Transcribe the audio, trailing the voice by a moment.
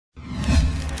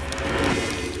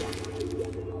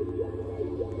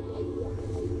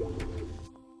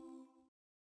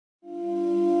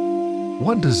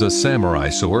What does a samurai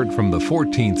sword from the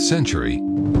 14th century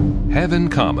have in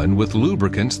common with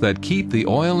lubricants that keep the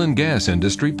oil and gas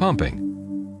industry pumping?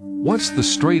 What's the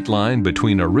straight line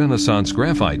between a Renaissance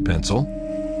graphite pencil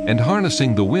and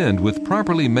harnessing the wind with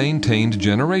properly maintained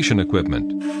generation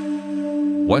equipment?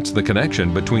 What's the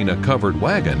connection between a covered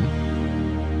wagon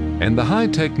and the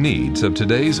high-tech needs of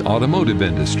today's automotive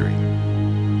industry?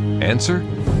 Answer: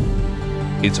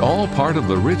 it's all part of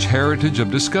the rich heritage of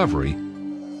discovery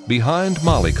behind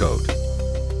Molykote,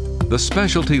 the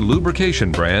specialty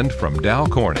lubrication brand from Dow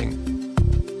Corning.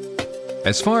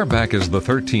 As far back as the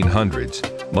 1300s,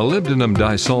 molybdenum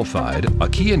disulfide, a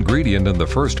key ingredient in the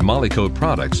first Molykote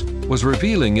products, was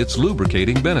revealing its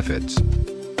lubricating benefits.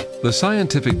 The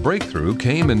scientific breakthrough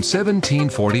came in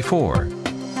 1744.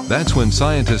 That's when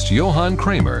scientist Johann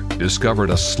Kramer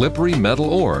discovered a slippery metal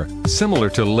ore similar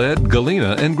to lead,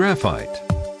 galena, and graphite.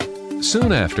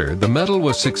 Soon after, the metal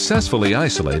was successfully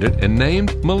isolated and named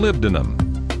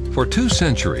molybdenum. For 2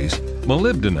 centuries,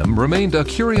 molybdenum remained a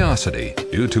curiosity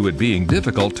due to it being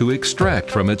difficult to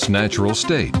extract from its natural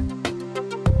state.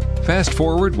 Fast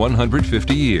forward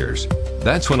 150 years.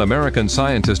 That's when American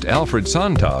scientist Alfred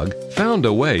Sontag found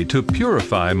a way to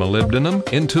purify molybdenum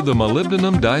into the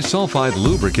molybdenum disulfide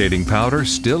lubricating powder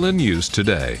still in use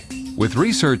today. With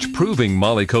research proving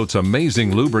Molykote's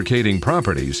amazing lubricating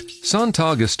properties,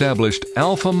 Sontag established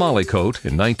Alpha Molykote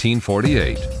in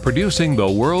 1948, producing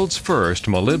the world's first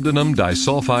molybdenum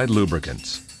disulfide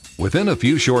lubricants. Within a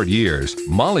few short years,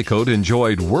 Molykote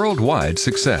enjoyed worldwide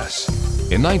success.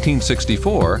 In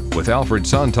 1964, with Alfred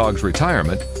Sontag's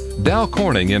retirement, Dow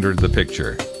Corning entered the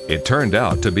picture. It turned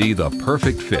out to be the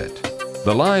perfect fit.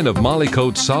 The line of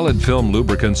Molykote solid film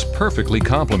lubricants perfectly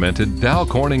complemented Dow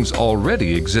Corning's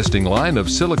already existing line of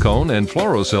silicone and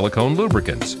fluorosilicone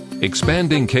lubricants,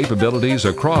 expanding capabilities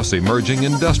across emerging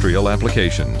industrial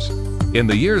applications. In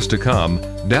the years to come,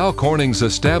 Dow Corning's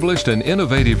established and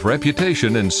innovative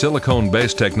reputation in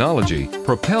silicone-based technology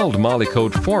propelled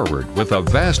Molykote forward with a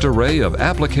vast array of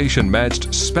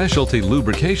application-matched specialty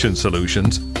lubrication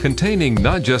solutions containing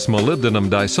not just molybdenum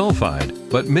disulfide,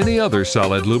 but many other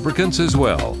solid lubricants as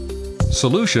well.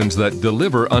 Solutions that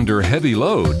deliver under heavy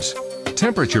loads,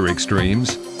 temperature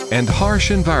extremes, and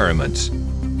harsh environments,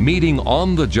 meeting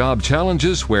on-the-job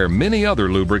challenges where many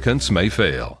other lubricants may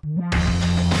fail.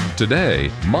 Today,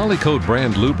 Molykote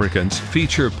brand lubricants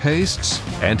feature pastes,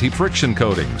 anti-friction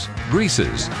coatings,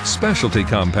 greases, specialty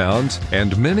compounds,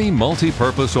 and many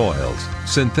multi-purpose oils,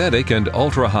 synthetic and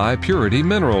ultra-high purity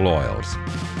mineral oils.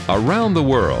 Around the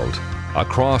world,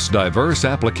 across diverse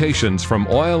applications from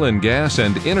oil and gas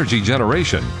and energy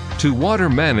generation to water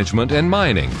management and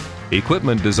mining,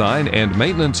 equipment design and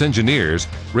maintenance engineers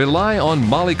rely on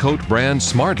Molykote brand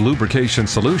smart lubrication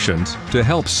solutions to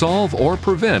help solve or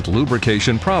prevent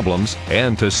lubrication problems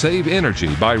and to save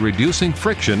energy by reducing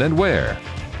friction and wear.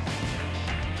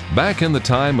 Back in the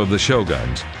time of the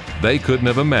Shoguns, they couldn't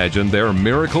have imagined their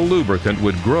miracle lubricant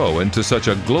would grow into such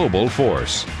a global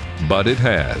force. But it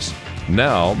has.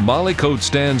 Now, Molykote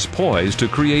stands poised to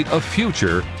create a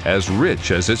future as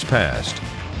rich as its past.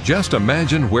 Just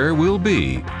imagine where we'll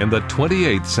be in the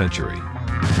 28th century.